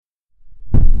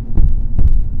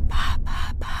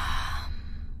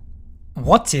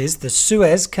What is the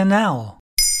Suez Canal?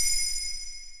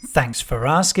 Thanks for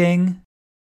asking.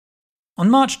 On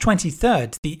March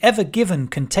 23rd, the Ever Given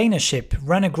container ship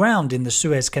ran aground in the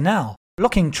Suez Canal,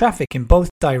 blocking traffic in both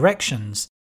directions.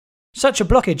 Such a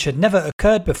blockage had never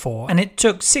occurred before, and it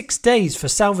took 6 days for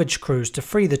salvage crews to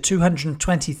free the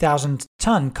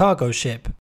 220,000-ton cargo ship.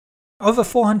 Over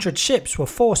 400 ships were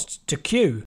forced to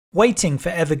queue, waiting for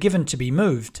Ever Given to be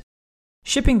moved.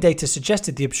 Shipping data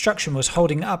suggested the obstruction was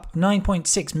holding up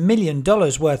 $9.6 million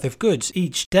worth of goods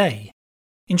each day.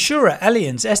 Insurer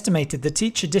Allianz estimated that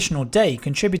each additional day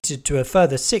contributed to a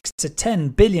further $6 to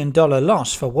 $10 billion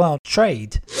loss for world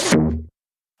trade.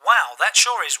 Wow, that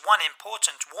sure is one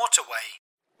important waterway.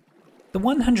 The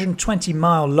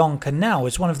 120-mile-long canal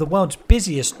is one of the world's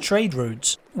busiest trade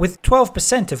routes, with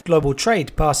 12% of global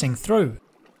trade passing through.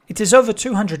 It is over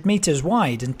 200 meters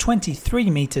wide and 23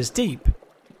 meters deep.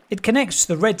 It connects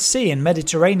the Red Sea and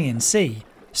Mediterranean Sea,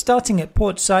 starting at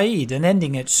Port Said and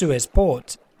ending at Suez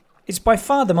Port. It's by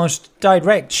far the most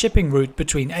direct shipping route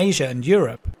between Asia and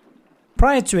Europe.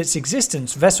 Prior to its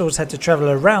existence, vessels had to travel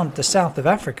around the south of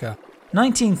Africa.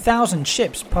 19,000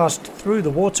 ships passed through the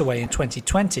waterway in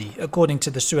 2020, according to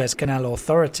the Suez Canal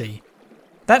Authority.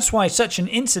 That's why such an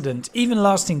incident, even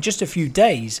lasting just a few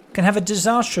days, can have a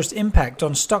disastrous impact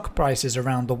on stock prices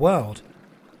around the world.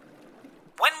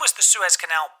 When was the Suez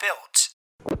Canal built?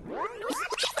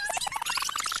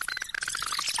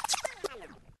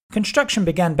 Construction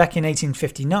began back in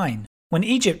 1859, when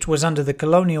Egypt was under the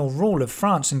colonial rule of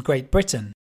France and Great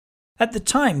Britain. At the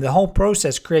time, the whole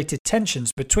process created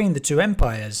tensions between the two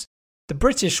empires. The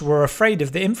British were afraid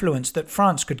of the influence that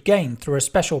France could gain through a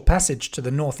special passage to the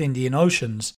North Indian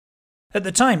Oceans. At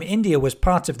the time, India was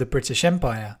part of the British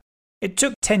Empire. It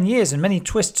took 10 years and many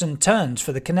twists and turns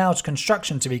for the canal's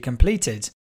construction to be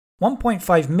completed.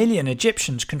 1.5 million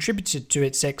Egyptians contributed to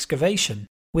its excavation,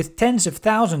 with tens of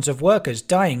thousands of workers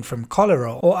dying from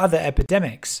cholera or other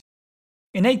epidemics.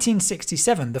 In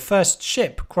 1867, the first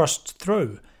ship crossed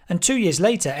through, and 2 years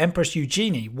later, Empress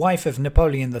Eugenie, wife of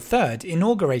Napoleon III,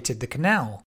 inaugurated the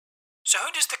canal. So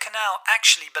who does the canal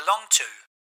actually belong to?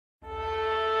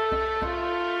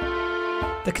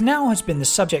 The canal has been the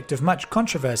subject of much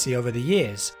controversy over the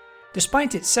years.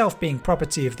 Despite itself being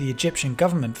property of the Egyptian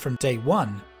government from day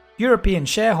one, European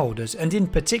shareholders, and in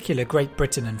particular Great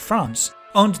Britain and France,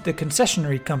 owned the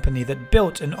concessionary company that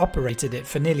built and operated it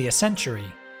for nearly a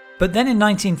century. But then in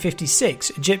 1956,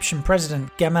 Egyptian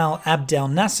President Gamal Abdel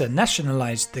Nasser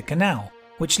nationalized the canal,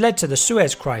 which led to the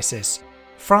Suez Crisis.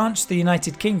 France, the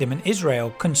United Kingdom and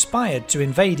Israel conspired to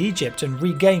invade Egypt and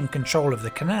regain control of the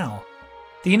canal.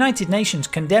 The United Nations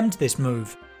condemned this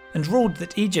move and ruled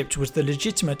that Egypt was the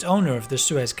legitimate owner of the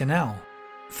Suez Canal.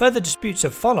 Further disputes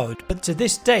have followed, but to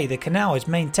this day the canal is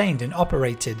maintained and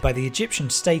operated by the Egyptian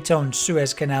state-owned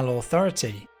Suez Canal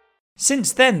Authority.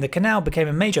 Since then, the canal became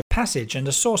a major passage and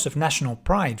a source of national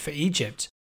pride for Egypt.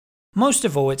 Most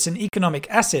of all, it's an economic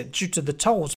asset due to the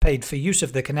tolls paid for use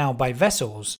of the canal by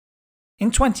vessels.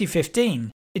 In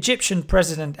 2015, Egyptian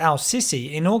President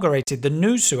al-Sisi inaugurated the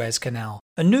new Suez Canal,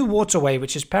 a new waterway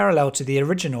which is parallel to the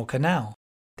original canal.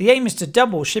 The aim is to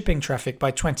double shipping traffic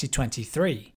by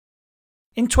 2023.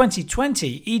 In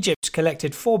 2020, Egypt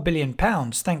collected £4 billion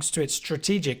thanks to its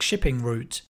strategic shipping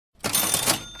route.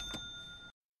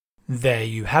 There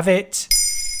you have it.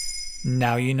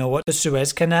 Now you know what the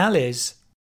Suez Canal is.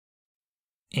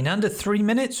 In under 3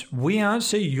 minutes, we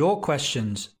answer your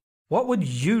questions. What would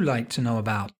you like to know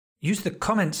about? Use the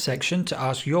comments section to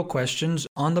ask your questions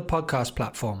on the podcast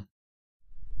platform.